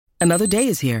Another day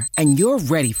is here, and you're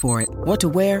ready for it. What to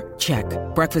wear? Check.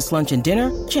 Breakfast, lunch, and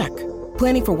dinner? Check.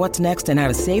 Planning for what's next and how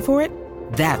to save for it?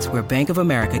 That's where Bank of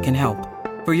America can help.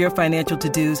 For your financial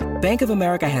to-dos, Bank of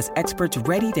America has experts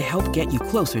ready to help get you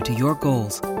closer to your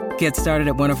goals. Get started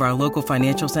at one of our local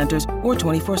financial centers or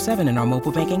 24/7 in our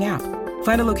mobile banking app.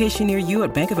 Find a location near you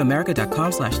at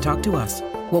bankofamerica.com/talktous.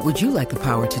 What would you like the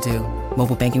power to do?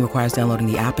 Mobile banking requires downloading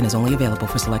the app and is only available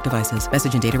for select devices.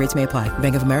 Message and data rates may apply.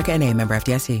 Bank of America N.A., member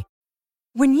FDIC.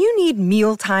 When you need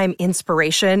mealtime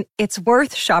inspiration, it's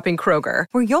worth shopping Kroger,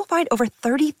 where you'll find over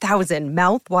 30,000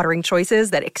 mouth-watering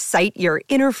choices that excite your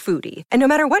inner foodie. And no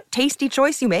matter what tasty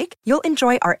choice you make, you'll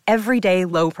enjoy our everyday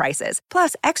low prices,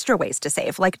 plus extra ways to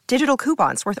save, like digital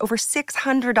coupons worth over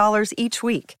 $600 each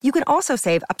week. You can also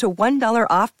save up to $1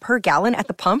 off per gallon at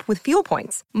the pump with fuel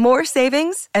points. More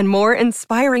savings and more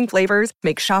inspiring flavors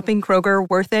make shopping Kroger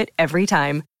worth it every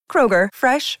time. Kroger,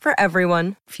 fresh for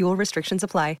everyone. Fuel restrictions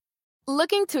apply.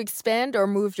 Looking to expand or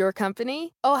move your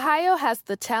company? Ohio has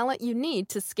the talent you need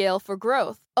to scale for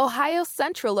growth. Ohio's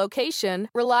central location,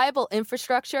 reliable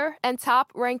infrastructure, and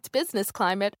top-ranked business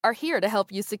climate are here to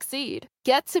help you succeed.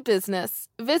 Get to business.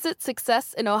 Visit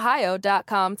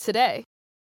successinohio.com today.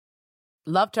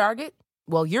 Love Target?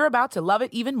 Well, you're about to love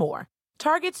it even more.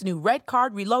 Target's new Red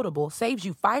Card Reloadable saves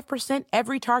you 5%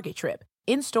 every Target trip,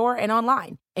 in-store and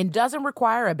online, and doesn't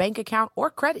require a bank account or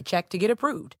credit check to get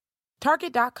approved.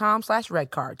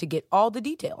 Target.com/redcard to get all the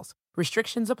details.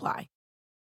 Restrictions apply.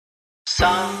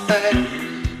 Some facts.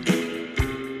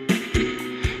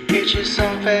 Get you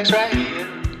some facts right here.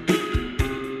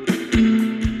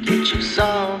 Get you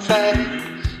some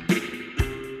facts.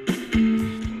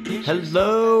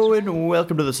 Hello and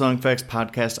welcome to the Song Facts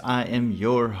Podcast. I am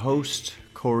your host,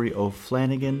 Corey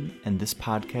O'Flanagan, and this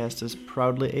podcast is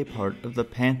proudly a part of the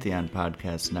Pantheon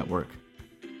Podcast Network.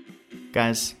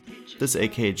 Guys, this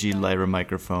AKG Lyra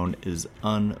microphone is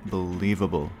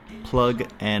unbelievable. Plug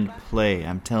and play.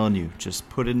 I'm telling you, just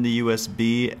put in the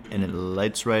USB and it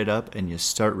lights right up and you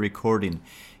start recording.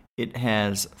 It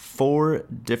has 4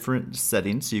 different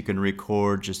settings. You can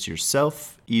record just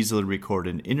yourself, easily record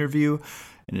an interview,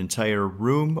 an entire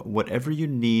room, whatever you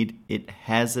need. It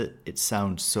has it. It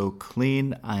sounds so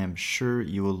clean. I am sure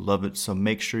you will love it. So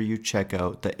make sure you check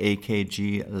out the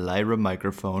AKG Lyra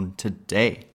microphone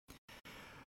today.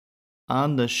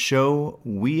 On the show,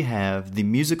 we have the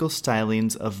musical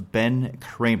stylings of Ben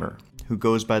Kramer, who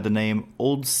goes by the name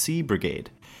Old Sea Brigade.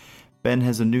 Ben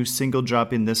has a new single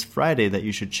dropping this Friday that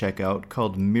you should check out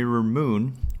called Mirror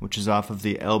Moon, which is off of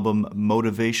the album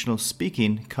Motivational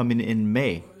Speaking, coming in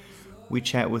May. We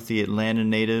chat with the Atlanta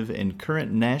native and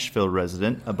current Nashville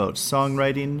resident about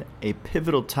songwriting, a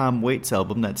pivotal Tom Waits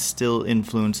album that still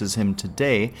influences him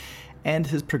today, and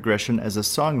his progression as a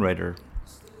songwriter.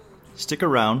 Stick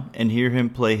around and hear him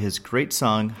play his great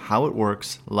song, How It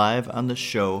Works, live on the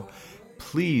show.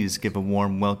 Please give a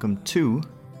warm welcome to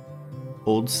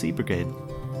Old Sea Brigade.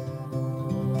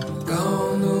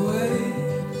 Gone away,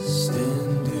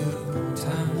 stand due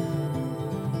time.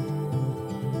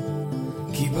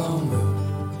 Keep on moving.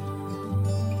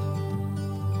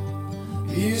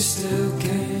 You still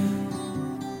can.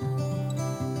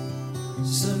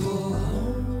 Simple home.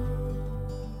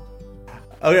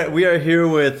 Okay, we are here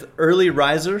with early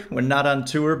riser, when not on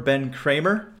tour, Ben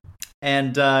Kramer.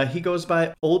 And he goes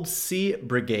by Old Sea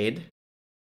Brigade.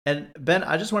 And Ben,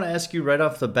 I just want to ask you right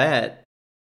off the bat,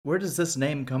 where does this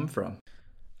name come from?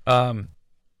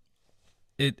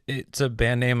 It's a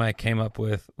band name I came up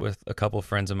with a couple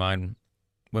friends of mine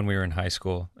when we were in high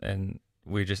school, and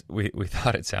we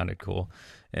thought it sounded cool,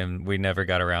 and we never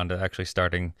got around to actually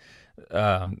starting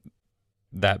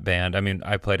that band. I mean,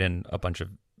 I played in a bunch of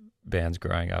bands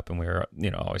growing up, and we were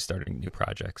always starting new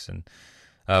projects, and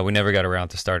we never got around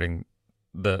to starting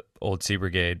the Old Sea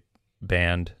Brigade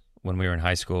band when we were in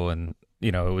high school. And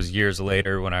it was years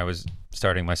later when I was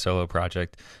starting my solo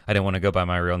project. I didn't want to go by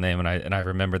my real name, and I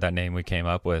remember that name we came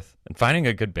up with, and finding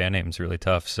a good band name is really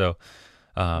tough. So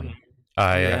I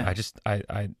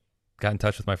got in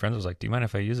touch with my friends. I was like, do you mind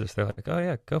if I use this? They're like, oh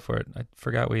yeah, go for it. I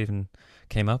forgot we even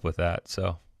came up with that,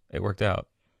 so it worked out.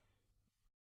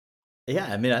 Yeah,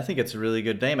 I mean, I think it's a really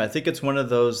good name. I think it's one of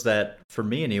those that, for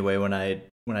me anyway, when I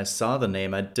saw the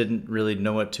name, I didn't really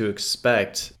know what to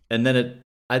expect. And then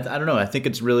I don't know, I think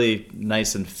it's really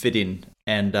nice and fitting.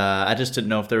 And I just didn't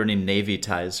know if there were any Navy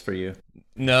ties for you.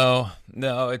 No,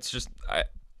 it's just,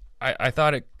 I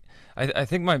thought I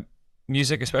think my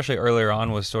music, especially earlier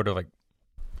on, was sort of like,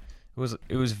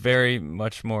 it was very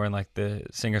much more in like the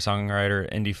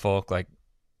singer-songwriter, indie folk, like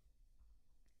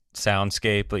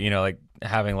soundscape, but like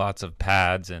having lots of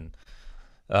pads and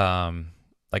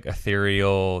like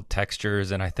ethereal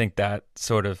textures, and I think that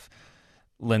sort of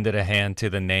lended a hand to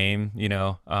the name,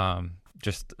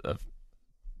 just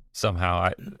somehow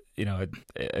I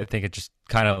think it just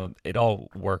kind of, it all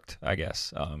worked, I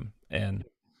guess. And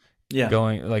Yeah.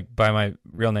 going like by my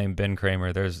real name, Ben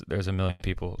Kramer, there's a million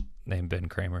people named Ben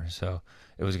Kramer. So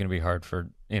it was going to be hard for,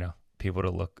 people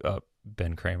to look up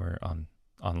Ben Kramer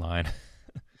online.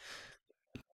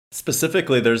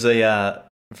 Specifically, there's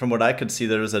from what I could see,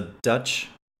 there was a Dutch.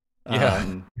 Yeah.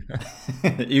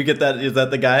 You get that? Is that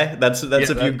the guy? That's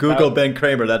if you Google Ben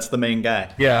Kramer, that's the main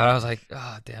guy. Yeah. I was like,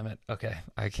 oh, damn it. Okay.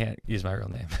 I can't use my real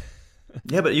name.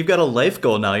 Yeah, but you've got a life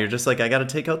goal now. You're just like, I got to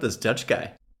take out this Dutch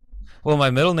guy. Well,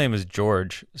 my middle name is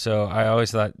George, so I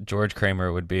always thought George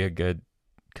Kramer would be a good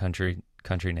country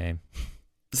name.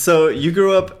 So you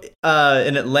grew up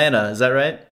in Atlanta, is that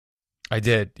right? I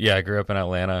did. Yeah, I grew up in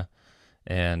Atlanta,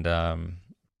 and I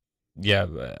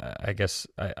guess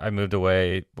I moved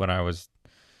away when I was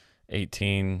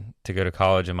 18 to go to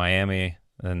college in Miami.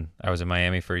 Then I was in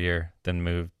Miami for a year, then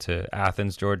moved to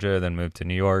Athens, Georgia, then moved to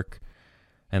New York,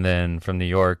 and then from New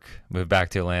York moved back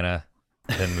to Atlanta,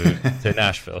 then moved to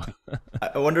Nashville.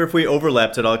 I wonder if we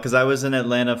overlapped at all, because I was in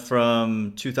Atlanta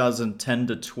from 2010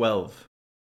 to 12.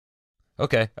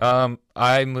 Okay.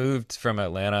 I moved from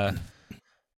Atlanta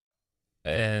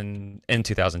in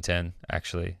 2010,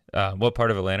 actually. What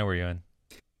part of Atlanta were you in?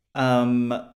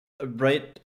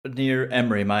 Right near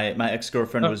Emory. My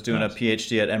ex-girlfriend was doing nice. a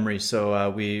PhD at Emory, so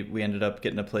we ended up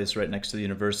getting a place right next to the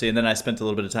university. And then I spent a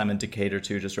little bit of time in Decatur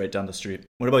too, just right down the street.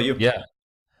 What about you? Yeah.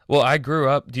 Well, I grew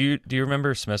up. Do you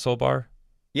remember Smithsville Bar?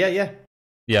 Yeah.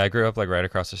 Yeah, I grew up like right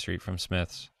across the street from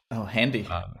Smith's. Oh, handy.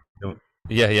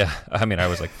 Yeah. I mean, I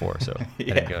was like 4, so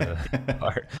Yeah. I didn't go to the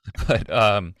bar.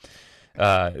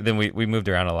 But then we moved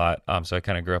around a lot. So I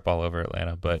kind of grew up all over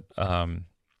Atlanta. But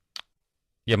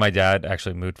yeah, my dad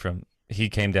actually he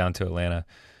came down to Atlanta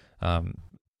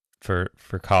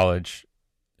for college,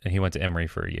 and he went to Emory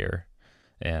for a year.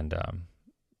 And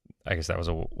I guess that was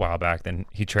a while back. Then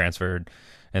he transferred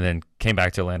and then came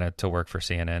back to Atlanta to work for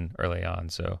CNN early on.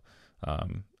 So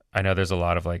I know there's a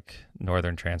lot of like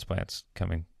northern transplants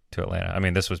coming to Atlanta. I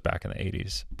mean, this was back in the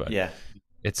 80s, but Yeah.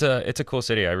 it's a cool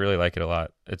city. I really like it a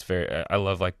lot. I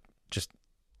love like just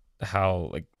how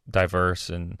like diverse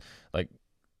and like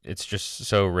it's just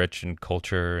so rich in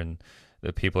culture, and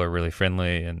the people are really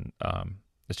friendly, and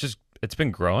it's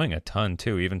been growing a ton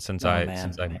too, even since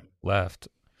I left.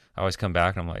 I always come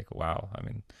back and I'm like, wow, I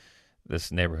mean,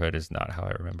 this neighborhood is not how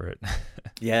I remember it.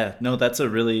 Yeah, no, that's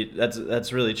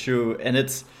really true. And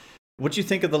it's, what do you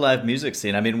think of the live music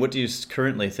scene? I mean, what do you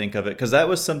currently think of it? Because that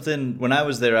was something, when I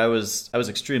was there, I was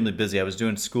extremely busy. I was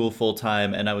doing school full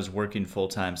time and I was working full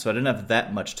time, so I didn't have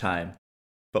that much time.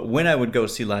 But when I would go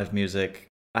see live music,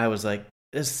 I was like,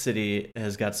 this city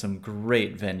has got some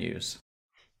great venues.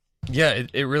 Yeah,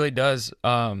 it really does.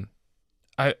 I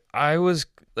was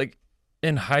like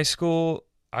in high school,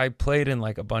 I played in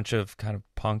like a bunch of kind of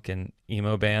punk and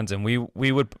emo bands, and we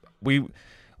weren't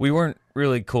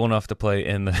really cool enough to play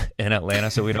in Atlanta,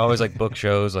 so we'd always like book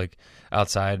shows like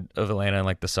outside of Atlanta and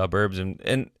like the suburbs,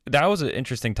 and that was an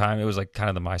interesting time. It was like kind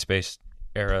of the MySpace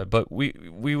era, but we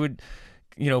would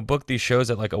book these shows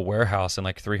at like a warehouse, and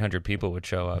like 300 people would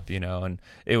show up, and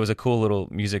it was a cool little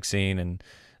music scene. And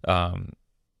I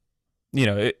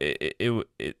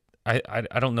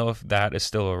don't know if that is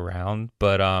still around,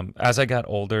 but as I got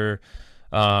older,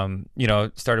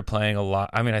 started playing a lot.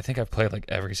 I mean, I think I've played like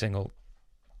every single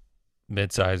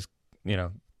mid-sized,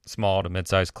 small to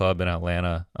mid-sized club in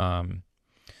Atlanta. I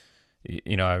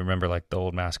remember like the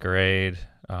old Masquerade,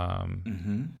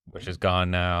 which is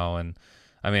gone now. And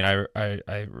I mean, I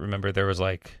remember there was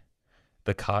like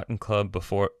the Cotton Club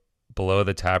below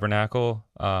the Tabernacle.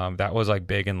 That was like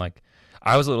big, and like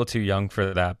I was a little too young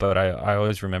for that, but I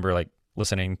always remember like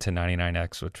listening to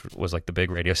 99X, which was like the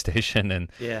big radio station, and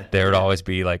there would always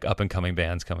be like up and coming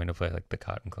bands coming to play like the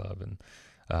Cotton Club. And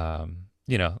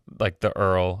like the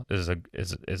Earl is a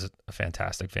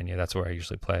fantastic venue. That's where I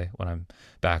usually play when I'm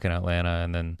back in Atlanta.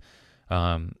 And then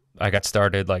I got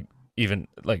started like even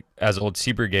like as Old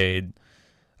Sea Brigade,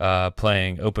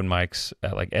 playing open mics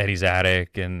at like Eddie's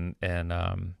Attic and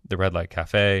the Red Light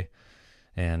Cafe,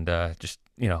 and just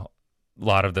a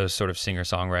lot of those sort of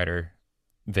singer-songwriter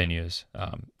venues.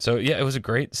 So yeah, it was a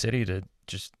great city to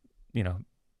just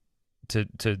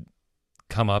to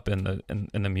come up in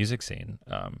the music scene.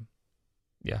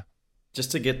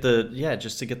 Just to get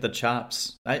the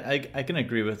chops. I can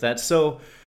agree with that. So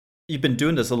you've been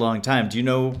doing this a long time.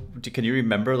 Can you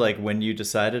remember like when you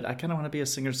decided, I kind of want to be a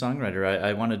singer-songwriter.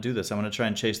 I want to do this. I want to try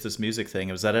and chase this music thing.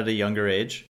 Was that at a younger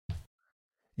age?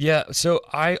 Yeah, so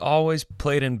I always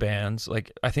played in bands.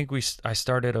 Like I think I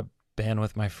started a band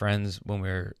with my friends when we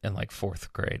were in like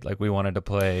 4th grade. Like we wanted to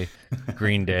play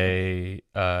Green Day,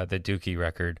 the Dookie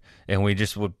record, and we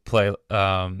just would play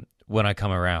When I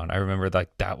Come Around. I remember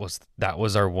like that was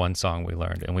our one song we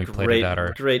learned, and we played it at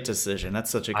our great decision.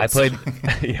 That's such a good I played song.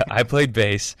 yeah, I played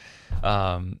bass.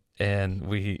 And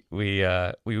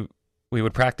we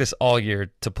would practice all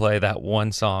year to play that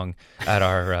one song at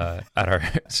our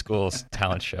school's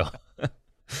talent show.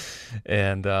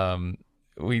 And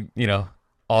we,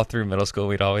 all through middle school,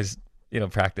 we'd always,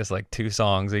 practice like 2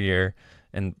 songs a year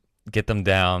and get them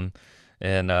down,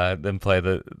 and then play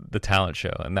the talent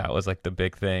show. And that was like the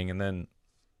big thing. And then,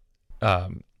 I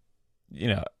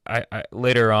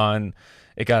later on,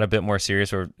 it got a bit more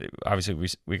serious, where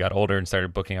obviously we got older and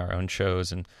started booking our own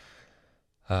shows and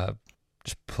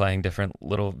just playing different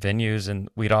little venues. And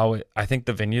I think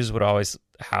the venues would always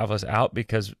have us out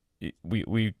because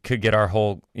we could get our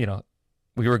whole,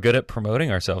 we were good at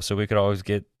promoting ourselves, so we could always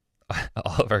get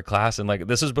all of our class. And like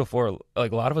this was before,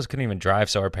 like a lot of us couldn't even drive,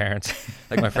 so our parents,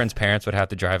 like my friends' parents, would have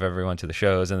to drive everyone to the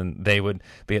shows, and then they would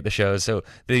be at the shows. So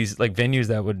these like venues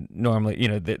that would normally,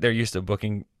 they're used to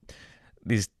booking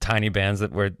these tiny bands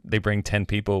where they bring 10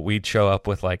 people, we'd show up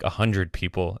with like 100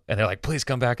 people, and they're like, please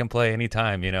come back and play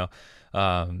anytime,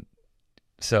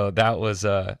 so that was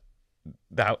that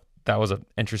was an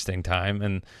interesting time.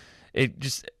 And it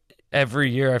just, every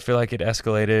year I feel like it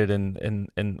escalated,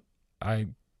 and I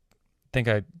think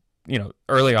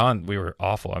early on we were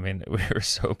awful. I mean, we were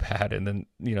so bad, and then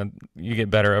you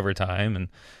get better over time. And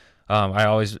I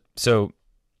was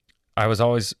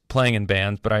always playing in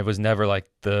bands, but I was never like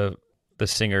the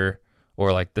singer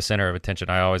or like the center of attention.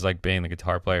 I always liked being the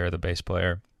guitar player or the bass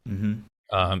player. Mm-hmm.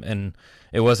 And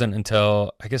it wasn't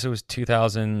until, I guess it was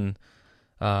 2000,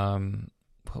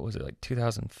 what was it, like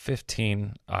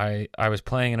 2015, I was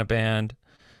playing in a band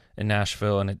in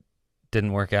Nashville, and it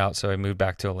didn't work out, so I moved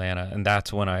back to Atlanta, and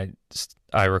that's when I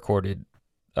recorded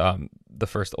the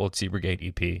first Old Sea Brigade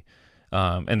EP.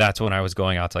 And that's when I was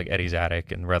going out to like Eddie's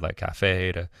Attic and Red Light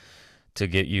Cafe to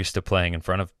get used to playing in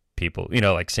front of people,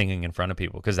 like singing in front of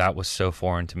people, because that was so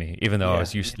foreign to me, even though I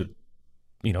was used to,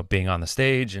 being on the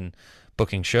stage and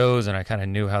booking shows, and I kind of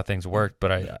knew how things worked,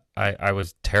 but I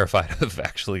was terrified of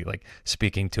actually like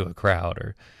speaking to a crowd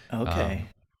or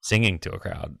singing to a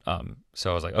crowd.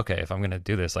 So I was like, okay, if I'm going to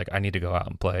do this, like I need to go out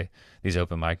and play these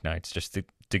open mic nights just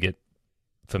to get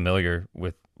familiar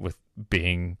with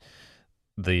being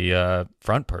the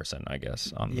front person, I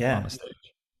guess, on the stage.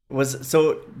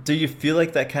 So do you feel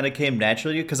like that kind of came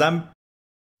naturally to you? Because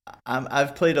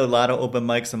I've played a lot of open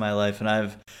mics in my life, and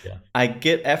I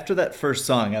get, after that first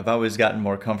song, I've always gotten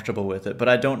more comfortable with it, but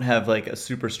I don't have like a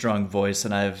super strong voice,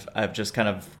 and I've just kind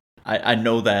of, I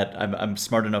know that I'm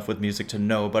smart enough with music to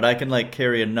know, but I can like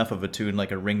carry enough of a tune,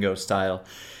 like a Ringo style,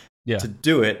 to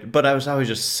do it. But I was always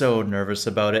just so nervous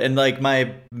about it. And like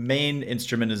my main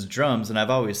instrument is drums, and I've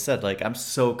always said like I'm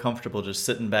so comfortable just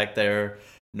sitting back there.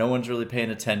 No one's really paying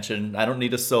attention. I don't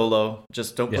need a solo.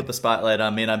 Just don't put the spotlight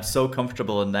on me. And I'm so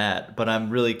comfortable in that. But I'm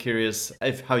really curious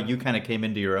how you kind of came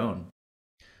into your own.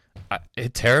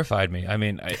 It terrified me. I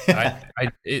mean,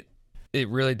 it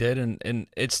really did, and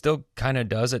it still kind of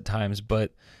does at times.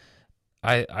 But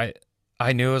I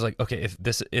knew, I was like, okay,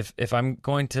 if I'm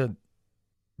going to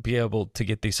be able to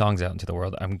get these songs out into the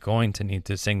world, I'm going to need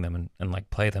to sing them and like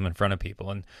play them in front of people.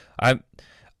 And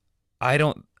I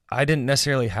didn't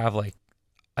necessarily have like,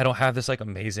 I don't have this like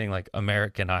amazing like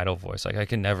American Idol voice. Like I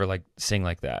can never like sing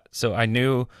like that. So I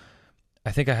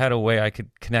think I had a way I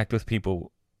could connect with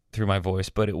people through my voice,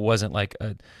 but it wasn't like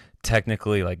a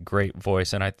technically like great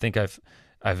voice. And I think I've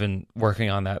been working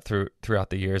on that throughout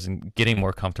the years and getting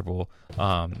more comfortable,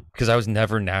 because I was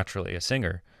never naturally a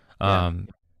singer.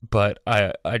 But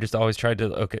I just always tried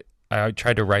to, I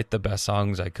tried to write the best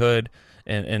songs I could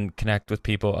and connect with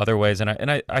people other ways.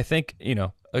 And I think,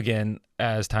 again,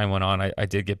 as time went on, I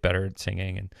did get better at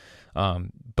singing, and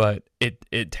but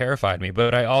it terrified me.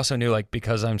 But I also knew, like,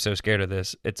 because I'm so scared of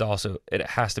this, it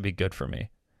has to be good for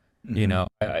me,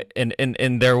 mm-hmm.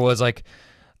 And there was like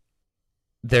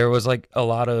a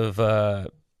lot of I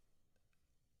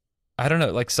don't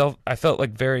know, like I felt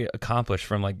like very accomplished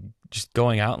from like just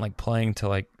going out and like playing to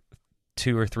like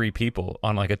 2 or 3 people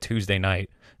on like a Tuesday night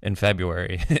in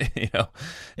February,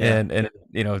 and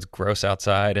it's gross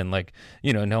outside, and like,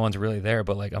 no one's really there,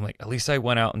 but like, I'm like, at least I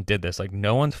went out and did this. Like,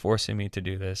 no one's forcing me to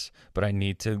do this, but I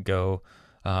need to go,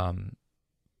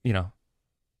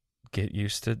 get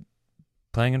used to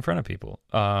playing in front of people.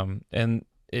 And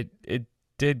it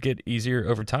did get easier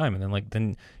over time. And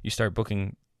then you start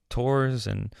booking tours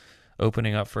and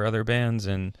opening up for other bands,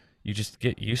 and you just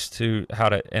get used to how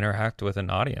to interact with an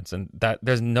audience, and that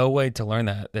there's no way to learn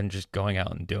that than just going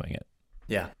out and doing it.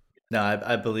 Yeah. No,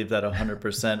 I believe that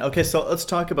 100%. Okay, so let's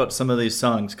talk about some of these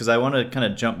songs, because I want to kind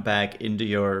of jump back into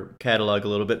your catalog a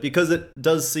little bit, because it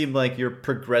does seem like you're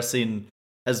progressing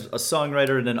as a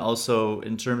songwriter, and then also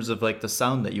in terms of like the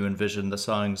sound that you envision the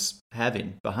songs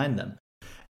having behind them.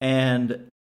 And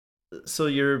so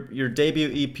your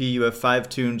debut EP, you have 5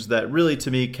 tunes that really,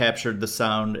 to me, captured the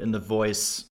sound and the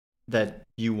voice that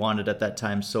you wanted at that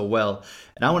time so well.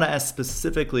 And I want to ask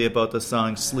specifically about the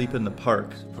song Sleep in the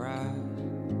Park.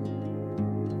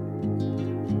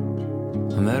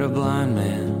 I met a blind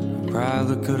man, I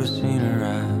probably could have seen her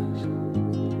eyes.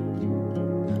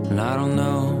 And I don't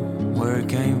know where it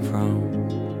came from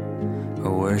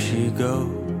or where she goes.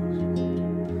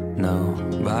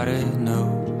 Nobody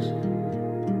knows.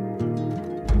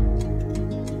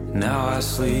 Now I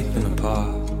sleep in the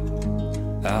park,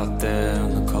 out there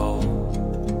in the cold.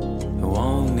 You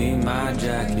won't need my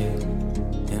jacket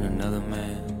in another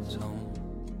man's home.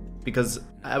 Because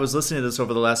I was listening to this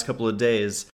over the last couple of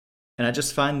days, and I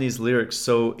just find these lyrics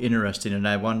so interesting, and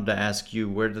I wanted to ask you,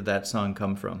 where did that song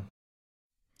come from?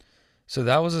 So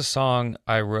that was a song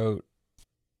I wrote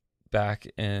back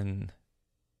in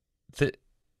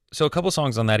so a couple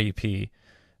songs on that EP.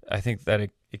 I think that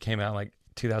it came out like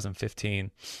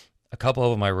 2015. A couple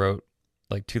of them I wrote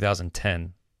like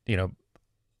 2010,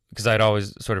 because I'd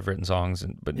always sort of written songs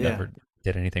but never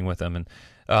did anything with them. And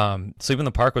Sleep in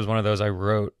the Park was one of those I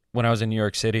wrote when I was in New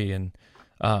York City. And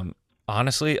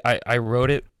honestly, I wrote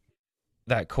it,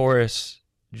 that chorus,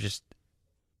 just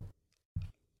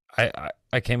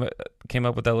I came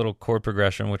up with that little chord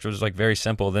progression, which was like very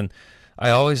simple. Then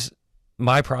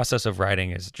my process of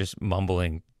writing is just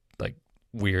mumbling like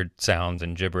weird sounds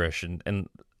and gibberish, and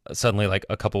suddenly like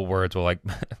a couple words will like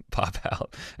pop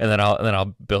out, and then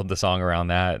I'll build the song around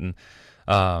that. And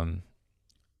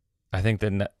I think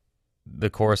that the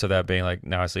chorus of that being like,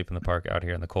 now I sleep in the park out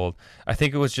here in the cold, I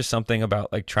think it was just something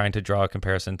about like trying to draw a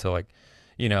comparison to like,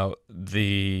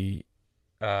 the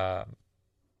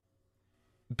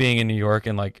being in New York,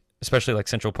 and like especially like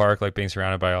Central Park, like being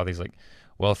surrounded by all these like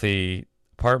wealthy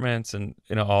apartments and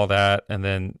all that, and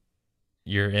then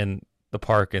you're in the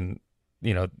park, and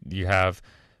you have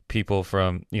people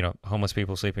from homeless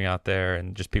people sleeping out there,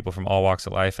 and just people from all walks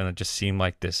of life, and it just seemed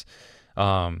like this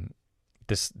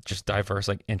this just diverse,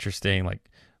 like interesting, like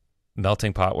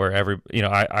melting pot where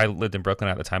I lived in Brooklyn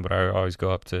at the time, but I would always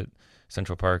go up to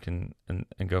Central Park and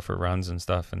go for runs and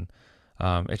stuff, and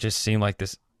it just seemed like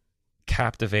this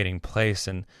captivating place.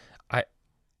 And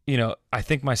I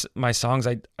think my songs,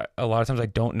 a lot of times I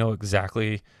don't know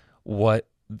exactly what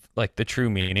like the true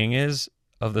meaning is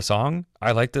of the song.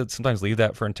 I like to sometimes leave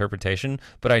that for interpretation,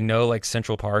 but I know like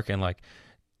Central Park and like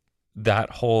that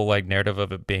whole like narrative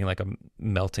of it being like a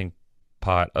melting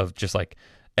pot of just like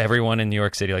everyone in New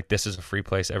York City, like this is a free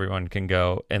place everyone can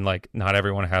go, and like not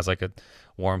everyone has like a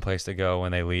warm place to go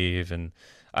when they leave. And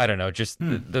I don't know, just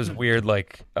those weird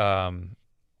like and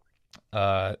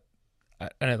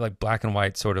like black and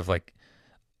white sort of like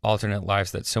alternate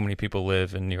lives that so many people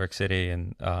live in New York City.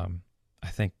 And I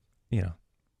think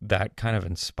that kind of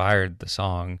inspired the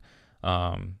song.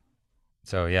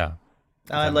 So yeah,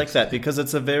 I like that, because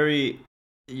it's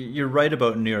you're right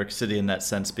about New York City in that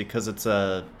sense, because it's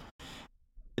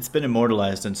been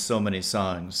immortalized in so many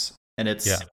songs, and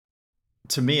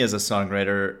to me as a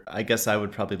songwriter, I guess I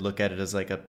would probably look at it as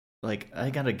like I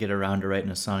gotta get around to writing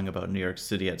a song about New York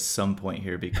City at some point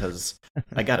here, because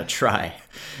I gotta try,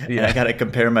 and I gotta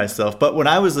compare myself. But when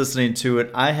I was listening to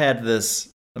it, I had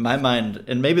this in my mind,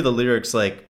 and maybe the lyrics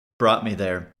like brought me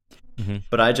there,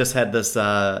 but I just had this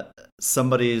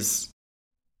somebody's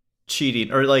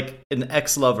cheating, or like an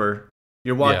ex-lover.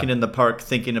 You're walking in the park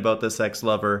thinking about this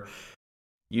ex-lover.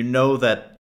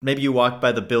 That maybe you walked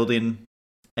by the building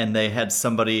and they had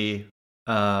somebody,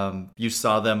 you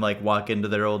saw them like walk into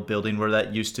their old building where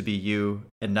that used to be you,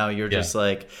 and now you're just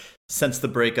like, since the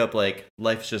breakup, like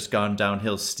life's just gone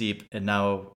downhill steep, and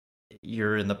now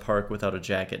you're in the park without a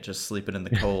jacket, just sleeping in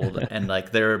the cold, and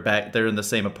like they're in the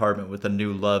same apartment with a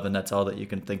new love, and that's all that you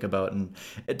can think about. And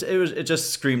it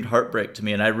just screamed heartbreak to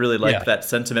me, and I really liked that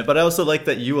sentiment. But I also like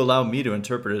that you allow me to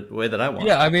interpret it the way that I want.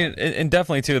 Yeah, I mean, and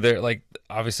definitely too, they're like,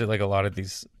 obviously like a lot of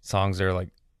these songs are like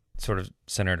sort of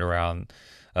centered around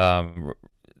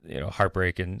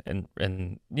heartbreak and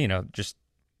just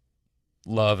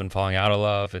love and falling out of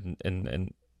love,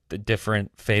 and the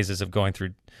different phases of going through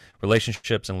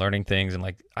relationships and learning things. And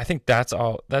like, I think that's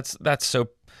so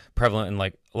prevalent in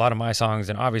like a lot of my songs.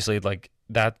 And obviously like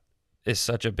that is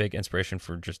such a big inspiration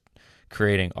for just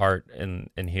creating art and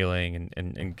healing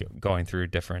and going through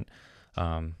different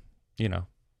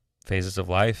phases of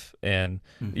life. And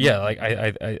yeah, like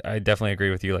I definitely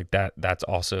agree with you. Like that's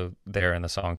also there in the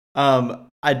song.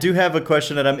 I do have a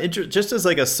question that I'm just as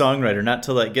like a songwriter, not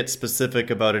to like get specific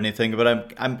about anything,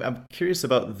 but I'm curious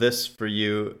about this for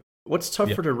you. What's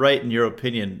tougher to write in your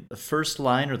opinion, the first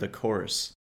line or the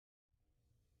chorus?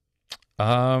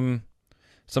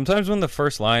 Sometimes when the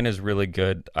first line is really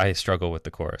good, I struggle with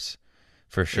the chorus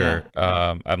for sure.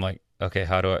 Yeah. I'm like, okay,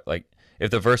 how do I, like,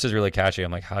 if the verse is really catchy,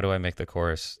 I'm like, how do I make the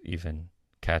chorus even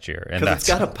catchier? And because it's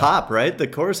got to pop, right? The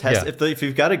chorus has, if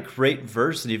you've got a great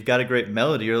verse and you've got a great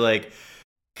melody, you're like,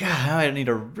 God, I need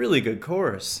a really good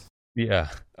chorus. Yeah.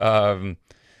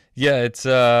 It's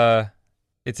an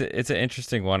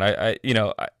interesting one.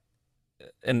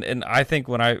 And I think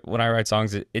when I write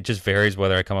songs, it just varies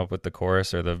whether I come up with the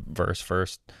chorus or the verse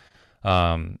first.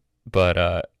 But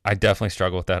I definitely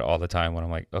struggle with that all the time when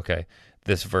I'm like, okay,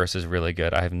 this verse is really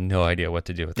good. I have no idea what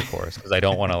to do with the chorus because I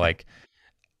don't want to like.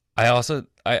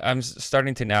 I'm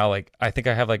starting to now, like, I think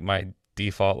I have like my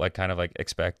default, like kind of like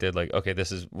expected, like, okay,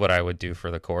 this is what I would do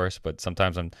for the chorus. But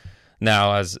sometimes I'm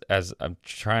now as I'm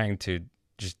trying to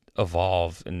just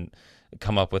evolve and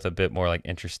come up with a bit more like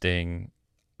interesting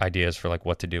ideas for like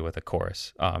what to do with a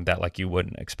chorus that like you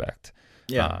wouldn't expect.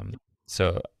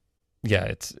 So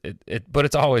yeah, but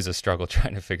it's always a struggle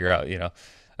trying to figure out,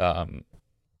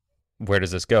 where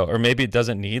does this go? Or maybe it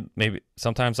doesn't need, maybe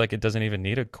sometimes like it doesn't even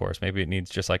need a chorus. Maybe it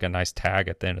needs just like a nice tag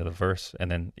at the end of the verse.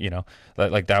 And then,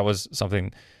 like that was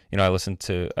something, I listened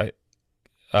to,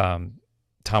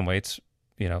 Tom Waits,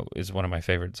 is one of my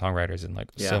favorite songwriters, and like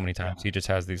so many times he just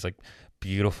has these like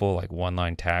beautiful, like one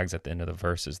line tags at the end of the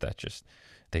verses that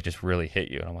they just really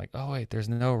hit you. And I'm like, oh wait, there's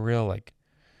no real like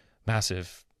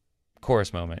massive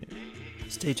chorus moment.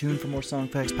 Stay tuned for more Song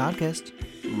Facts podcast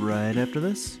right after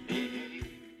this.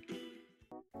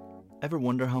 Ever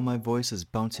wonder how my voice is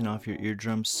bouncing off your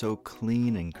eardrums so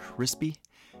clean and crispy?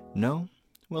 No?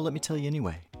 Well, let me tell you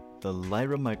anyway. The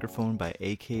Lyra microphone by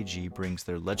AKG brings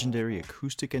their legendary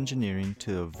acoustic engineering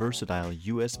to a versatile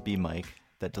USB mic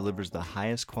that delivers the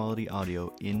highest quality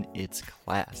audio in its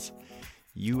class.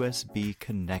 USB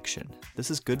connection. This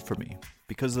is good for me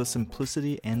because of the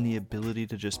simplicity and the ability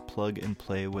to just plug and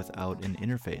play without an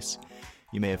interface.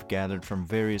 You may have gathered from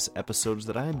various episodes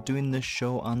that I am doing this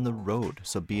show on the road,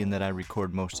 so being that I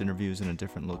record most interviews in a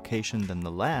different location than the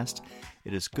last,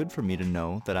 it is good for me to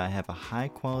know that I have a high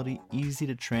quality, easy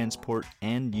to transport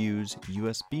and use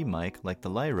USB mic like the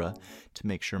Lyra to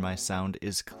make sure my sound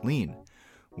is clean.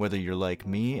 Whether you're like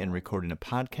me and recording a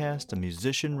podcast, a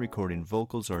musician recording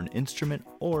vocals or an instrument,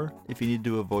 or if you need to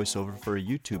do a voiceover for a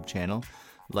YouTube channel,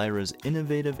 Lyra's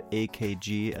innovative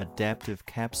AKG adaptive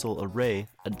capsule array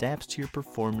adapts to your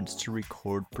performance to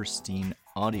record pristine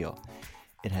audio.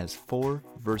 It has 4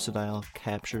 versatile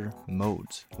capture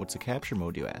modes. What's a capture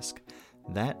mode, you ask?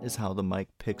 That is how the mic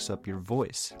picks up your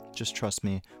voice. Just trust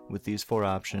me, with these 4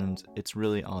 options, it's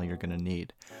really all you're going to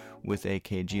need. With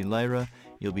AKG Lyra,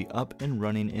 you'll be up and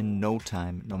running in no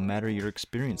time, no matter your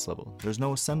experience level. There's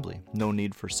no assembly, no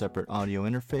need for separate audio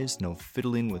interface, no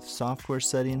fiddling with software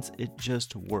settings. It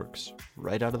just works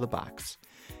right out of the box.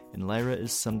 And Lyra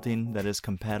is something that is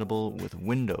compatible with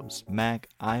Windows, Mac,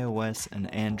 iOS,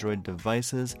 and Android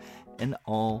devices, and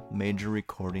all major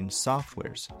recording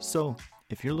softwares. So,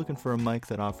 if you're looking for a mic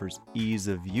that offers ease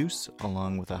of use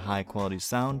along with a high quality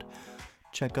sound,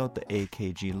 check out the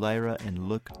AKG Lyra and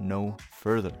look no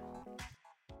further.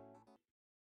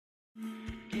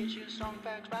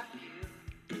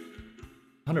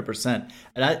 100%.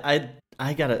 And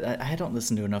I don't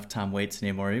listen to enough Tom Waits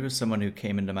anymore. He was someone who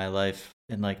came into my life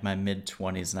in like my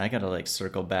mid-20s, and I gotta like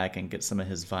circle back and get some of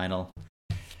his vinyl.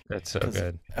 That's so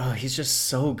good. Oh, he's just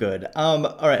so good. All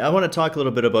right, I want to talk a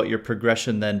little bit about your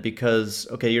progression then, because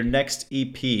your next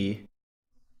EP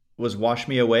was Wash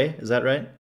Me Away, is that right?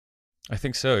 I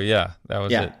think so, yeah. That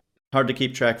was it. Hard to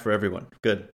keep track for everyone.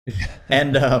 Good.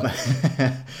 And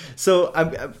so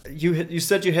you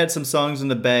said you had some songs in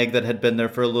the bag that had been there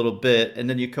for a little bit, and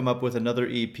then you come up with another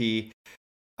EP.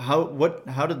 How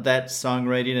did that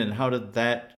songwriting and how did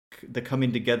the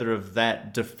coming together of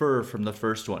that differ from the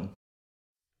first one?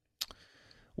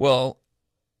 Well,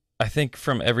 I think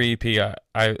from every EP,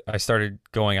 I started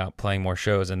going out playing more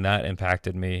shows, and that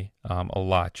impacted me a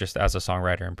lot just as a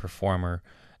songwriter and performer.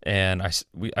 And I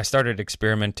started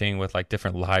experimenting with like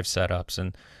different live setups,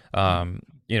 and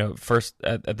first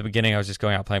at the beginning I was just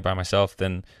going out playing by myself.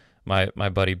 Then my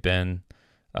buddy Ben,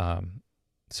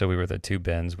 so we were the 2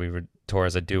 Bens. We would tour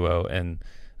as a duo, and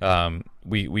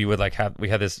we would like we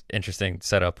had this interesting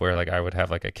setup where like I would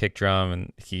have like a kick drum,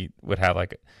 and he would have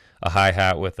like a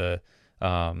hi-hat with a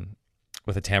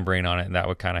with a tambourine on it, and that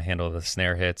would kind of handle the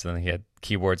snare hits. And then he had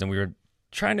keyboards, and we were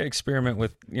trying to experiment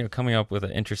with, coming up with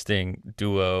an interesting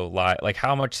duo like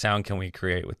how much sound can we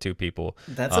create with two people.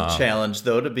 That's a challenge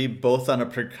though, to be both on a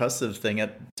percussive thing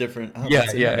at different.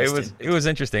 It was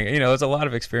interesting. It was a lot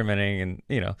of experimenting,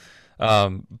 and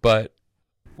but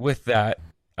with that,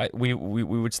 we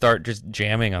would start just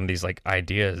jamming on these like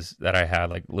ideas that I had,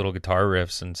 like little guitar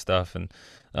riffs and stuff, and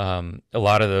a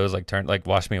lot of those like turned, like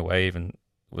Wash Me Away even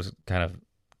was kind of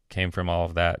came from all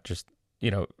of that. Just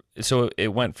so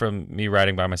it went from me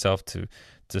writing by myself to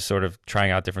sort of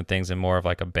trying out different things in more of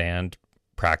like a band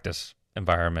practice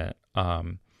environment,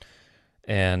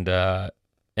 and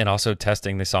also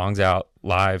testing the songs out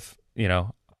live,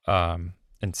 and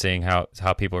seeing how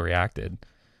people reacted,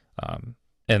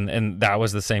 and that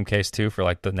was the same case too for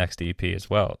like the next EP as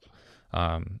well.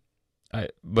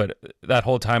 But that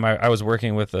whole time I was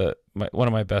working with one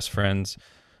of my best friends.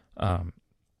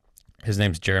 His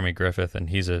name's Jeremy Griffith, and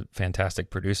he's a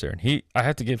fantastic producer. And I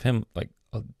have to give him like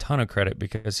a ton of credit,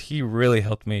 because he really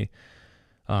helped me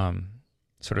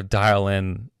sort of dial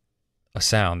in a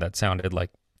sound that sounded like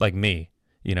me.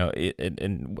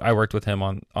 And I worked with him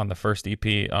on the first EP,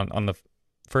 on the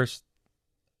first,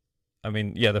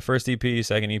 the first EP,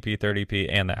 second EP, third EP,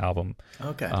 and the album.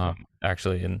 Okay.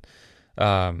 Actually, and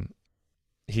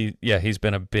he's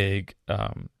been a big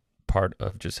part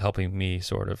of just helping me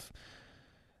sort of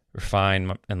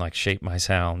refine and like shape my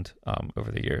sound over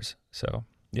the years. So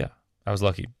yeah, I was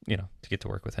lucky, to get to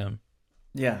work with him.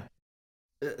 Yeah.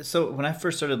 So when I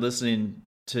first started listening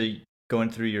to going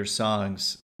through your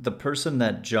songs, the person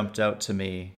that jumped out to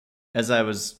me as I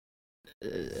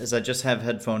just have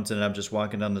headphones and I'm just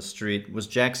walking down the street was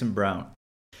Jackson Browne.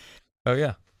 Oh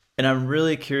yeah. And I'm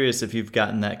really curious if you've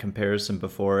gotten that comparison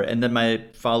before. And then my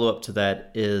follow-up to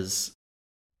that is,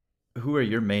 who are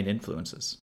your main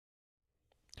influences?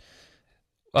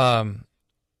 I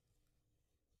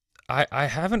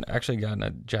haven't actually gotten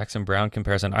a Jackson Browne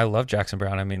comparison. I love Jackson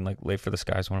Browne. Like Late for the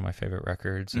Sky is one of my favorite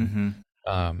records. And,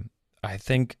 I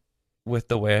think with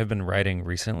the way I've been writing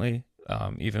recently,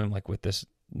 even like with this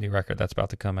new record that's about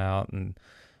to come out, and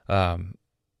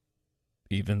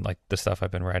even like the stuff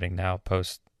I've been writing now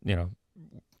post,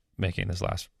 making this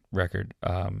last record,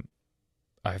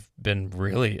 I've been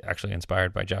really actually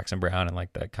inspired by Jackson Browne and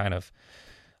like that kind of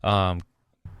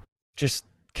just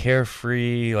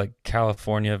carefree, like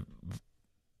California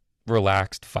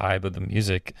relaxed vibe of the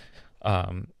music.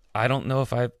 I don't know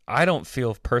if I don't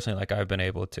feel personally like I've been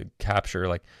able to capture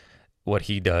like what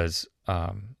he does,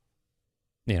 but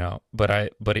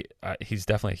he's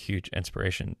definitely a huge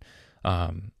inspiration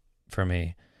for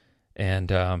me.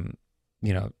 And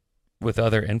with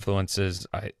other influences,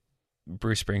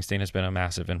 Bruce Springsteen has been a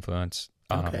massive influence.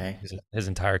 Okay. His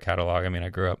entire catalog. I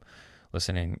grew up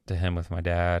listening to him with my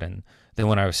dad, and then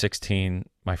when I was 16,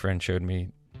 my friend showed me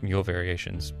Mule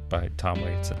Variations by Tom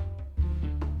Waits.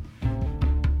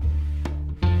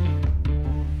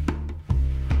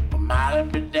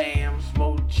 Might be damn,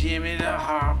 smoked Jimmy the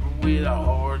Harper with a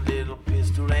hard little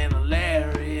pistol and a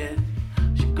lariat.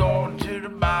 She going to the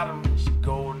bottom and she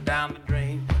going down the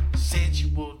drain. Said she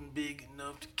wasn't big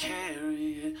enough to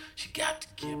carry it. She got to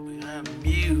get behind the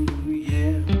mule,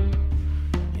 yeah.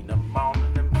 In the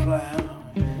morning and plow,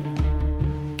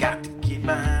 yeah. Got to get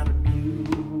behind the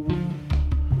mule.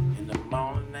 In the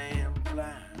morning and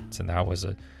plow. And that was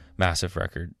a massive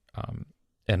record.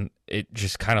 And it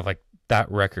just kind of like, that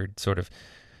record sort of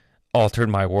altered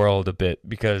my world a bit,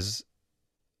 because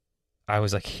I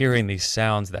was like hearing these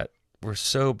sounds that were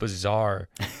so bizarre,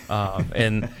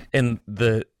 and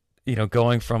the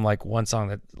going from like one song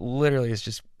that literally is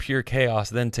just pure chaos,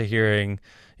 then to hearing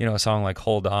a song like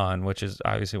Hold On, which is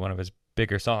obviously one of his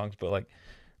bigger songs, but like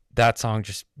that song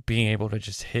just being able to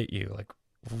just hit you like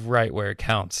right where it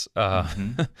counts,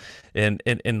 and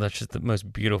that's just the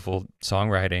most beautiful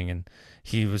songwriting. And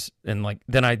he was, and like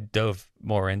then I dove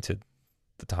more into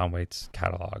the Tom Waits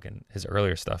catalog and his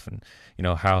earlier stuff, and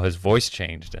how his voice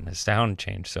changed and his sound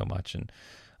changed so much, and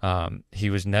he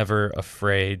was never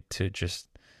afraid to just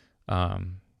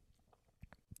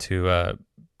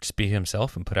be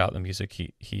himself and put out the music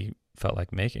he felt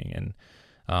like making. And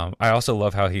I also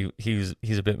love how he's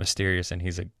a bit mysterious, and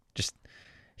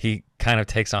he kind of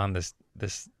takes on this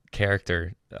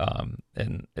character,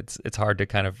 and it's hard to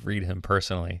kind of read him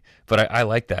personally, but I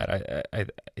like that.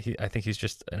 I think he's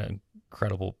just an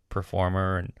incredible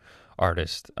performer and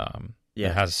artist. And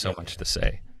has so much to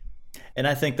say. And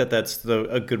I think that's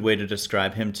a good way to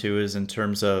describe him too, is in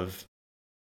terms of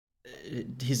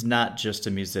he's not just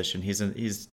a musician.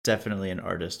 He's definitely an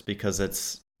artist, because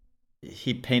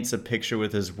he paints a picture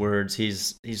with his words.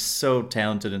 He's so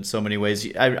talented in so many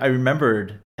ways. I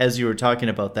remembered as you were talking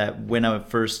about that when I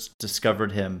first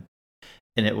discovered him,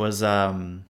 and it was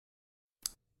the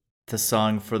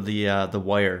song for the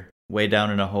Wire, Way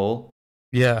Down in a Hole.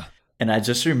 Yeah. And I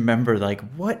just remember like,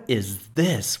 what is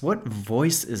this? What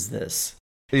voice is this?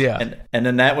 Yeah. And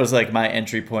then that was like my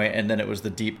entry point, and then it was the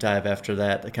deep dive after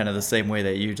that, kind of the same way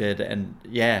that you did. And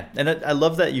yeah, and I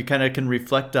love that you kind of can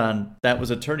reflect on that was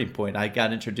a turning point. I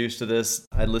got introduced to this,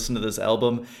 I listened to this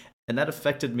album, and that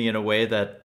affected me in a way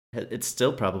that it's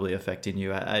still probably affecting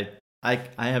you. I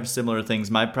have similar things.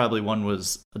 My probably one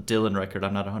was a Dylan record.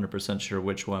 I'm not 100% sure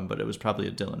which one, but it was probably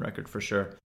a Dylan record for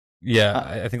sure. Yeah,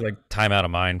 I think like Time Out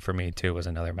of Mind for me too was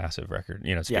another massive record.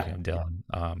 You know, speaking of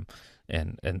Dylan,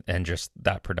 and just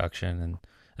that production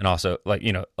and also like,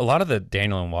 you know, a lot of the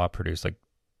Daniel and Watt produced, like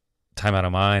Time Out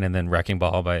of Mind and then Wrecking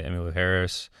Ball by Emmylou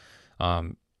Harris.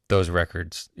 Those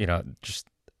records, you know, just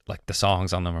like the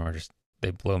songs on them are just, they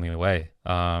blow me away.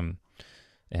 Yeah,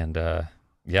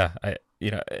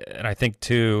 I think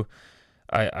too,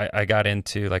 I got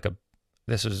into like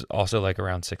this was also like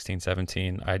around 16,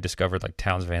 17. I discovered like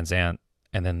Townes Van Zandt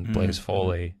and then Blaze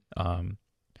Foley. And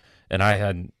I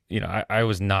had, you know, I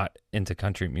was not into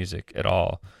country music at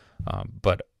all.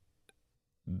 But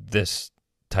this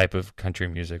type of country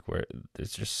music where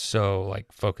it's just so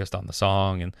like focused on the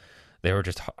song, and they were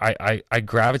just, I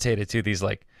gravitated to these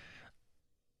like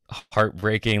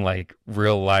heartbreaking, like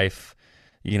real life,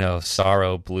 you know,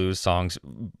 sorrow blues songs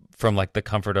from like the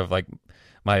comfort of like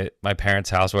my parents'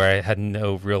 house where I had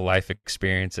no real life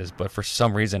experiences, but for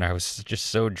some reason I was just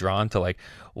so drawn to like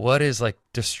what is like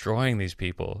destroying these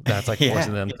people that's like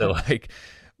forcing them to like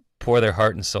pour their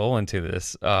heart and soul into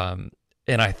this. And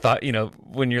I thought, you know,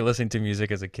 when you're listening to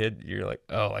music as a kid, you're like,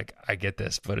 oh, like I get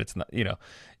this, but it's not, you know,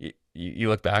 you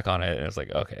look back on it and it's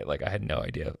like, okay, like I had no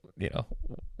idea, you know,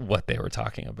 what they were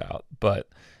talking about. But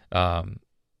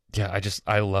yeah,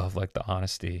 I love like the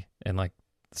honesty and like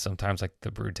sometimes like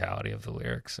the brutality of the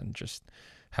lyrics and just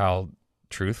how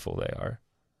truthful they are.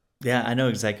 Yeah, I know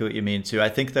exactly what you mean too. I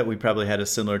think that we probably had a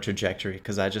similar trajectory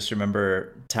because I just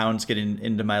remember Townes getting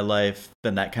into my life,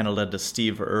 then that kind of led to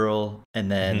Steve Earle, and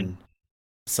then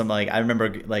some like I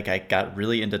remember like I got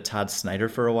really into Todd Snider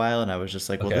for a while, and I was just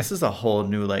like, well, this is a whole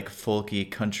new like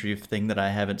folky country thing that I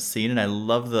haven't seen, and I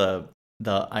love the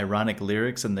ironic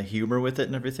lyrics and the humor with it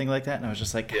and everything like that. And I was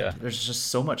just like, there's just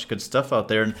so much good stuff out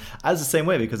there. And I was the same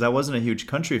way because I wasn't a huge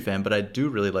country fan, but I do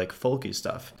really like folky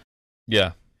stuff.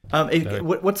 Yeah.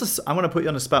 What's I want to put you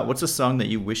on the spot. What's a song that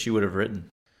you wish you would have written?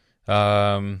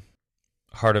 Heart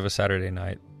of a Saturday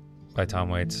Night by Tom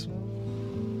Waits.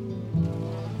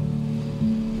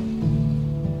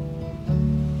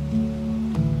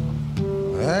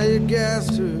 Well, you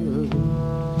gassed her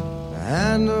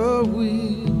behind the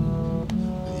wheel,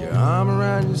 with your arm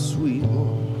around your sweet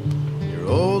one, your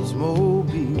Oldsmobile,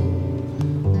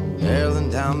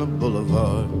 barreling down the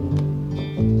boulevard.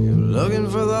 You're looking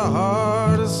for the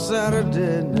heart of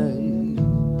Saturday night.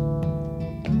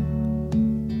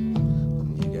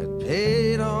 You got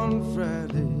paid on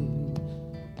Friday.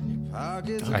 Your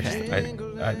pockets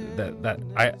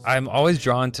I'm always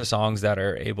drawn to songs that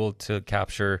are able to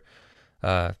capture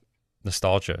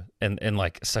nostalgia in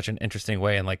like such an interesting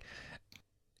way. And like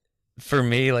for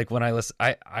me, like when I listen,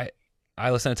 I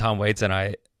listen to Tom Waits and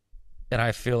I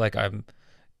feel like I'm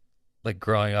like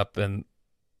growing up in,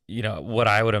 you know, what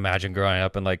I would imagine growing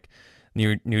up in like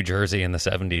New Jersey in the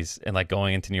 70s and like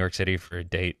going into New York City for a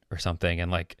date or something, and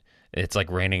like it's like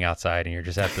raining outside and you're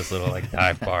just at this little like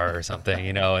dive bar or something,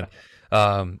 you know, and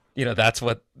you know, that's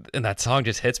what, and that song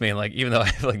just hits me. And like, even though I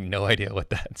have like no idea what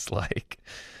that's like,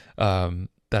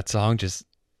 that song just,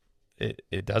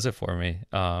 it does it for me.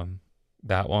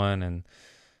 That one. And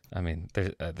I mean,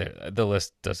 the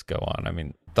list does go on. I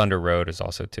mean, Thunder Road is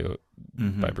also too,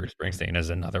 by Bruce Springsteen, is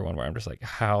another one where I'm just like,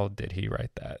 how did he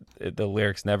write that? The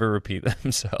lyrics never repeat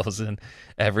themselves, and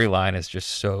every line is just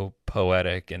so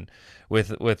poetic. And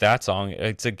with that song,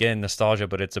 it's again nostalgia,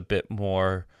 but it's a bit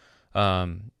more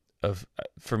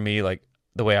for me, like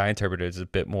the way I interpret it is a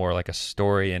bit more like a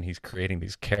story, and he's creating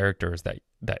these characters that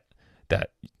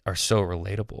are so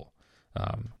relatable.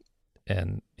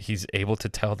 And he's able to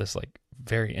tell this like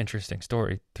very interesting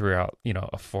story throughout, you know,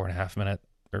 a 4.5 minute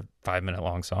or 5 minute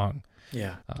long song.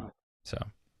 Yeah. So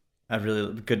I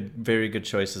really good, very good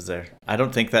choices there. I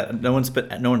don't think that no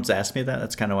one's asked me that.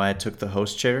 That's kind of why I took the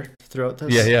host chair throughout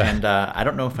this. Yeah. And I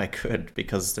don't know if I could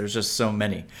because there's just so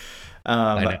many.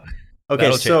 I know. Okay,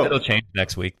 it'll change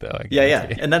next week though. Yeah,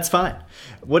 and that's fine.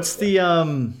 What's the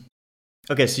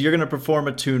Okay, so you're gonna perform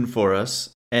a tune for us,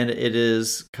 and it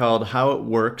is called "How It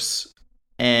Works,"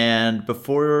 And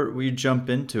before we jump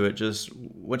into it, just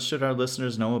what should our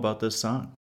listeners know about this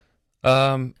song?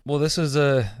 Well, this is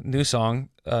a new song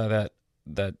that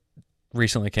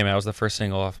recently came out. It was the first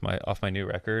single off my new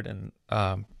record, and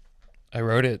I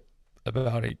wrote it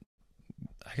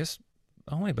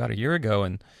only about a year ago,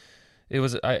 and it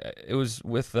was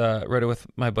with wrote it with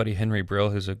my buddy Henry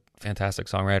Brill, who's a fantastic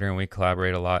songwriter, and we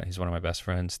collaborate a lot. He's one of my best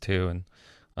friends too,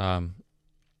 and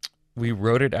we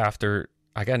wrote it after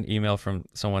I got an email from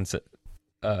someone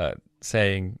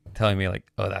telling me like,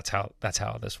 oh, that's how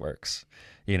this works,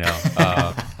 you know.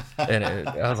 And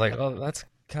I was like, oh, that's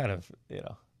kind of, you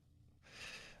know,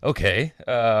 okay.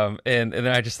 And then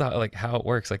I just thought like how it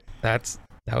works, like that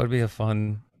would be a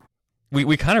fun.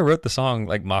 We kind of wrote the song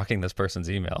like mocking this person's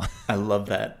email. I love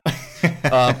that.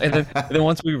 And then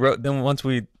once we wrote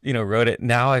it,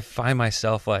 now I find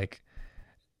myself like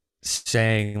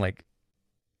saying like,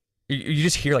 you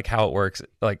just hear like how it works,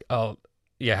 like, oh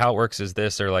yeah, how it works is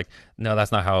this, or like, no,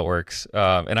 that's not how it works.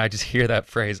 And I just hear that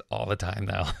phrase all the time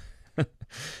now.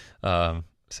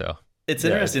 So it's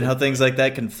interesting how things like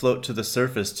that can float to the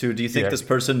surface too. Do you think this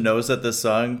person knows that this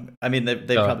song, I mean,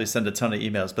 they probably send a ton of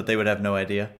emails, but they would have no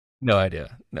idea? No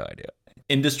idea.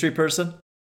 Industry person?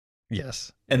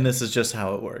 Yes. And this is just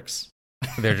how it works.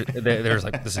 There's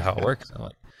like, this is how it works. I'm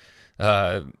like,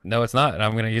 no, it's not. And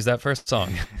I'm going to use that first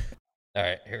song. All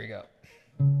right, here we go.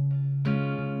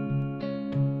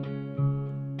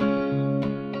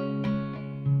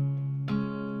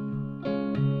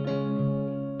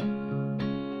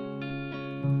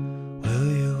 Will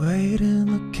you wait in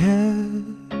the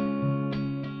cab,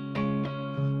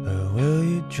 or will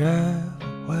you drive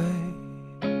away?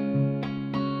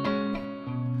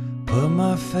 Put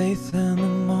my faith in the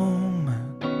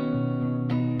moment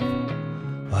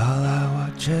while I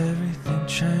watch everything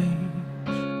change.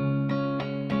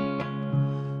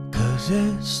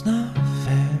 It's not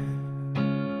fair.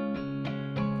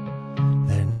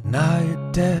 There are now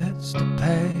your debts to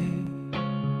pay.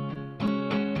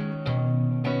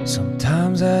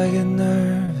 Sometimes I get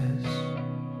nervous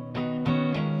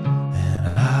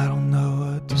and I don't know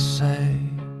what to say.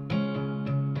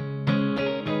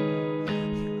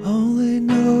 You only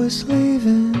know it's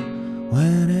leaving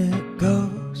when it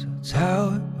goes. That's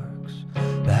how it works.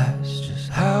 That's just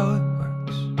how it works.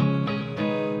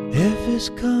 If it's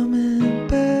coming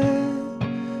back,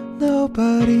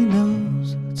 nobody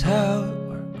knows. That's how it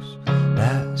works.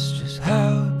 That's just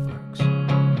how it works.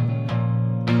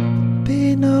 There'll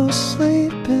be no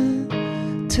sleeping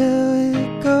till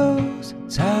it goes.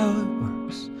 That's how it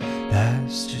works.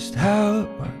 That's just how it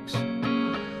works.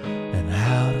 And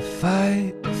how to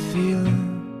fight the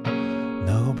feeling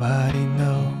nobody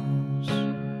knows.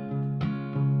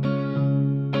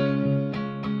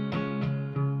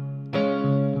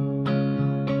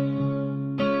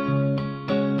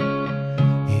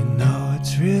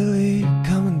 Really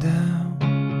coming down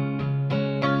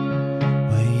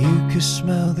when you can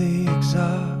smell the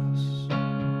exhaust.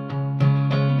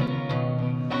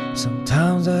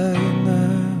 Sometimes I get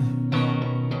nervous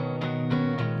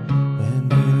when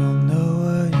you don't know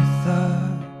what you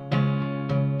thought.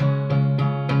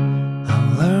 I'm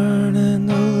learning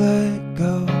to let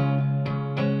go.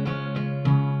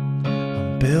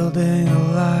 I'm building a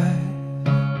life.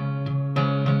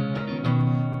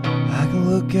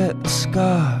 Look at the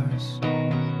scars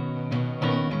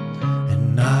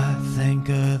and not think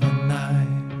of the knife.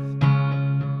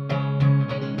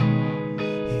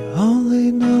 You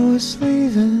only know it's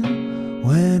leaving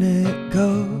when it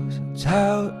goes. It's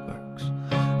how it works.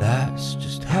 That's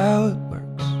just how it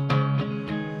works.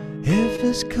 If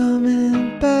it's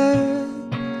coming back,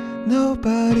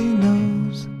 nobody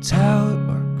knows. That's how it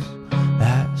works.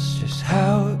 That's just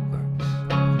how it works.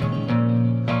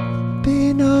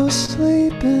 Be no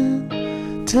sleeping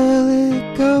till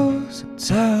it goes. That's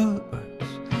how it works.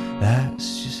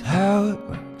 That's just how it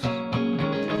works.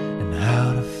 And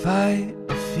how to fight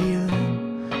the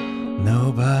feeling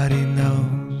nobody knows.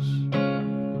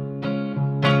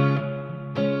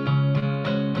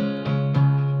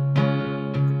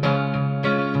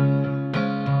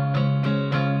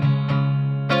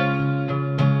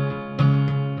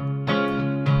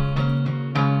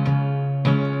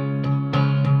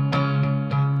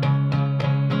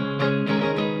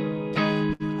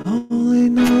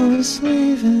 It's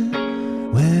leaving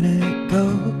when it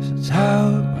goes. It's how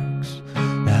it works.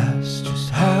 That's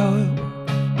just how it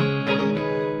works.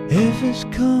 If it's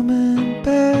coming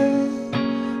back,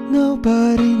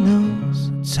 nobody knows.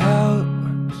 It's how it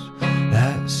works.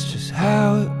 That's just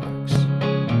how it works.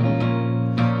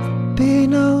 There'll be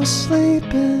no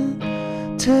sleeping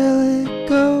till it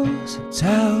goes. It's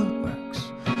how it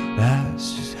works.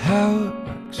 That's just how it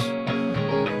works.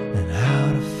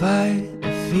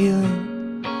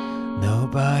 feeling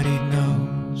nobody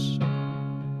knows.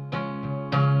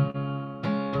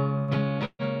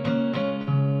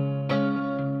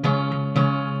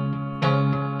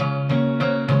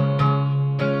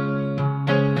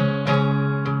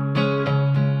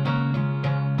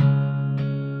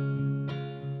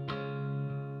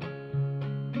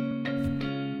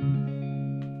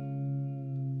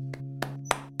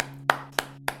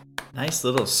 Nice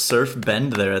little surf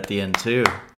bend there at the end too.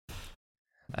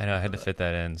 I know I had to fit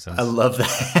that in. Since I love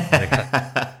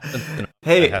that.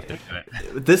 Hey, I have to do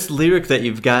it. This lyric that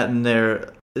you've gotten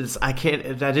there is I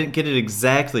didn't get it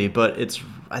exactly, but it's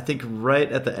I think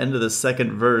right at the end of the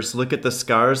second verse. Look at the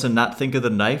scars and not think of the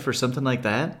knife or something like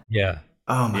that. Yeah.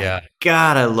 Oh my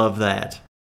God, I love that.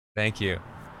 Thank you.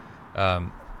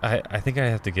 I think I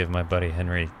have to give my buddy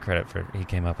Henry credit for he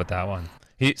came up with that one.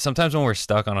 He sometimes when we're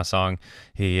stuck on a song,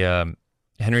 Henry's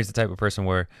the type of person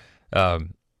where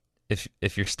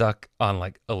if you're stuck on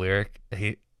like a lyric,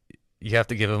 you have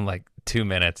to give him like 2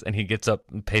 minutes, and he gets up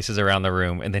and paces around the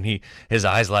room, and then his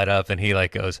eyes light up, and he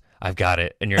like goes, "I've got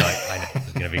it," and you're like, "I know this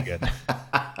is gonna be good."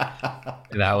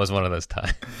 And that was one of those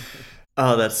times.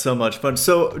 Oh, that's so much fun.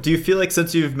 So, do you feel like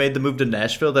since you've made the move to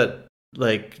Nashville, that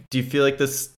like, do you feel like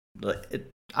this? Like,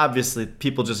 obviously,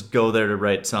 people just go there to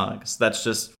write songs. That's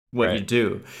just what you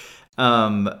do.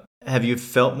 Have you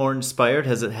felt more inspired?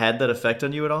 Has it had that effect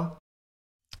on you at all?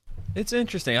 It's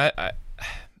interesting. I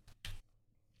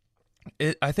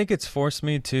think it's forced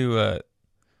me to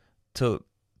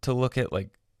look at like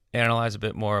analyze a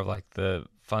bit more of like the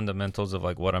fundamentals of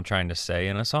like what I'm trying to say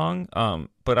in a song.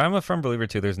 But I'm a firm believer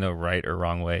too. There's no right or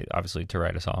wrong way, obviously, to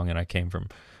write a song. And I came from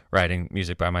writing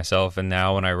music by myself. And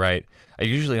now when I write, I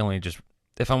usually only just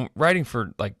if I'm writing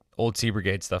for like old Sea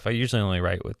Brigade stuff, I usually only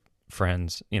write with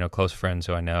friends, close friends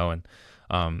who I know, and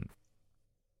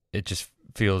it just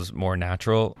feels more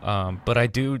natural. But I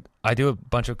do a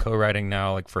bunch of co-writing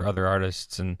now, like for other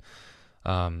artists, and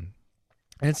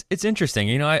it's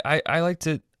interesting. I like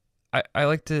to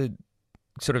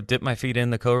sort of dip my feet in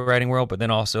the co-writing world, but then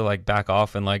also like back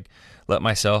off and like let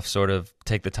myself sort of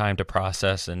take the time to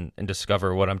process and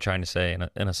discover what I'm trying to say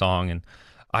in a song. And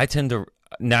I tend to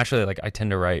naturally I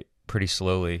tend to write pretty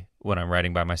slowly when I'm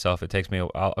writing by myself. It takes me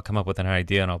I'll come up with an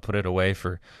idea and I'll put it away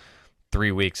for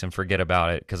 3 weeks and forget about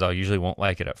it because I usually won't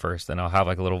like it at first. And I'll have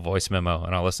like a little voice memo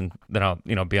and I'll listen. Then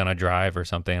I'll be on a drive or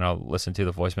something and I'll listen to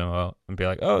the voice memo and be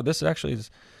like, oh, this actually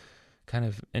is kind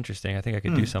of interesting. I think I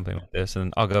could do something with this.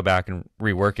 And I'll go back and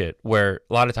rework it. Where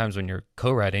a lot of times when you're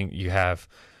co-writing, you have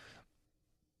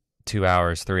 2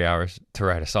 hours, 3 hours to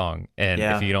write a song, and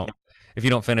if you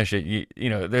don't finish it, you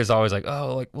know, there's always like,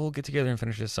 oh, like we'll get together and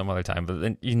finish this some other time, but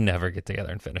then you never get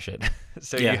together and finish it.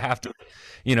 So you have to,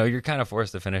 you're kind of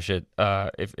forced to finish it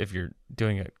if you're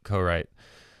doing a co-write,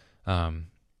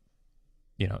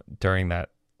 during that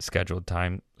scheduled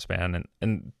time span,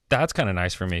 and that's kind of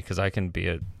nice for me because I can be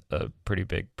a pretty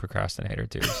big procrastinator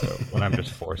too. So when I'm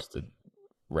just forced to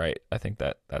write, I think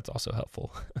that's also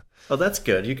helpful. Oh, that's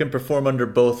good. You can perform under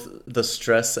both the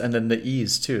stress and then the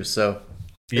ease too. So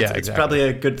it's probably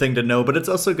a good thing to know, but it's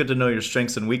also good to know your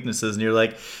strengths and weaknesses. And you're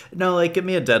like, no, like give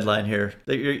me a deadline here.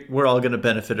 We're all going to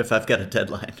benefit if I've got a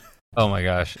deadline. Oh my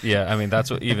gosh. Yeah. I mean, that's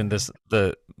what even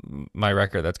my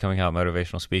record that's coming out,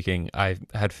 Motivational Speaking, I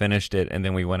had finished it and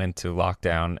then we went into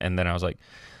lockdown and then I was like,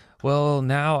 well,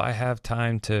 now I have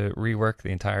time to rework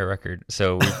the entire record.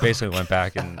 So we basically went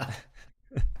back and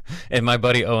my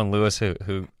buddy Owen Lewis,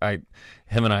 him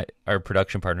and I are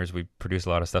production partners. We produce a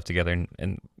lot of stuff together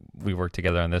and we worked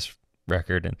together on this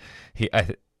record, and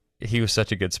he was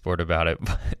such a good sport about it.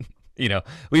 But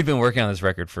we've been working on this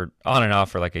record for on and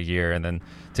off for like a year, and then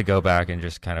to go back and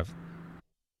just kind of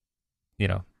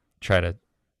try to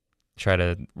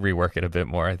rework it a bit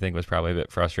more, I think was probably a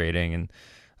bit frustrating,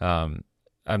 and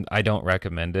I don't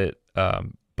recommend it,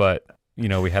 but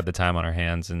we had the time on our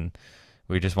hands and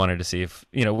we just wanted to see if,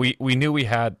 we knew we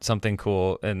had something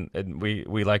cool and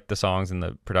we liked the songs and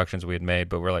the productions we had made,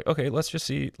 but we're like, okay, let's just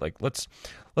see, like, let's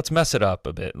mess it up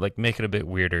a bit, like make it a bit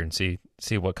weirder and see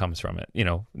what comes from it,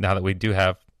 now that we do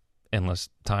have endless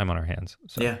time on our hands.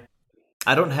 So. Yeah.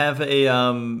 I don't have a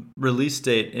release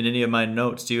date in any of my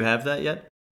notes. Do you have that yet?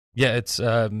 Yeah, it's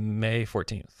May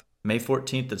 14th. May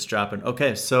 14th it's dropping.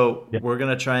 Okay, so we're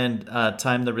going to try and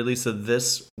time the release of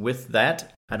this with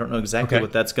that. I don't know exactly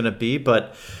what that's going to be,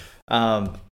 but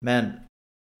man,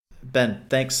 Ben,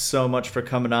 thanks so much for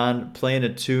coming on, playing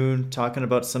a tune, talking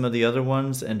about some of the other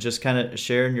ones, and just kind of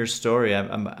sharing your story.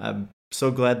 I'm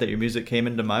so glad that your music came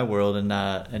into my world,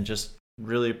 and just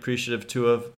really appreciative to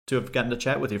have gotten to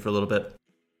chat with you for a little bit.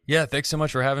 Yeah, thanks so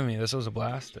much for having me. This was a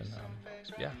blast, and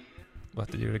we'll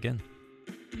have to do it again.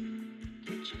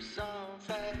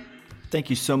 Thank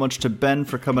you so much to Ben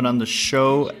for coming on the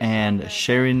show and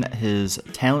sharing his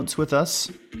talents with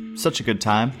us. Such a good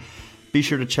time. Be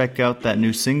sure to check out that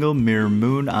new single, Mirror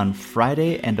Moon, on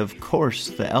Friday, and of course,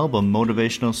 the album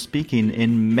Motivational Speaking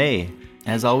in May.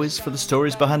 As always, for the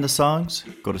stories behind the songs,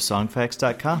 go to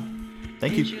songfacts.com.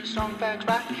 Thank you.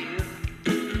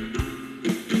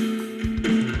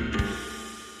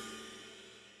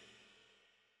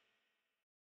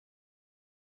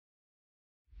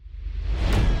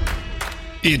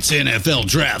 It's NFL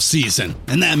draft season,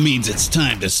 and that means it's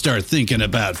time to start thinking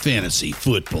about fantasy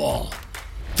football.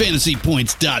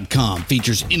 FantasyPoints.com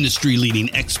features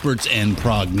industry-leading experts and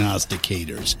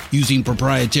prognosticators using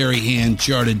proprietary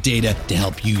hand-charted data to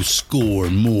help you score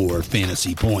more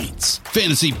fantasy points.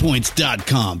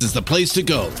 FantasyPoints.com is the place to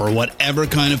go for whatever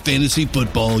kind of fantasy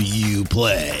football you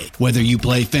play. Whether you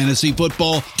play fantasy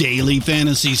football, daily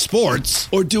fantasy sports,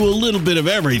 or do a little bit of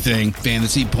everything,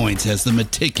 Fantasy Points has the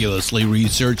meticulously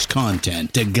researched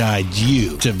content to guide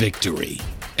you to victory.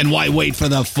 And why wait for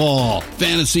the fall?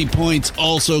 Fantasy Points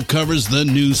also covers the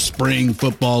new spring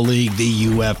football league, the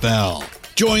UFL.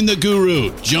 Join the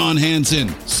guru, John Hansen,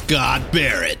 Scott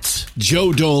Barrett,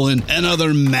 Joe Dolan, and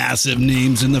other massive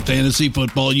names in the fantasy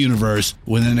football universe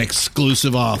with an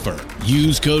exclusive offer.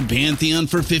 Use code Pantheon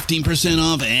for 15%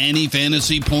 off any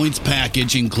Fantasy Points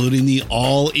package, including the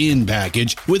all-in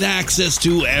package, with access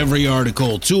to every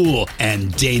article, tool,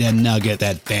 and data nugget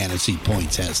that Fantasy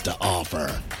Points has to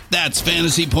offer. That's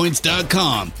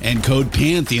FantasyPoints.com and code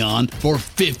Pantheon for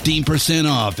 15%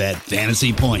 off at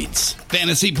Fantasy Points.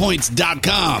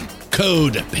 FantasyPoints.com,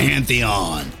 code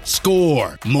Pantheon.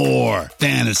 Score more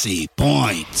fantasy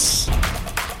points.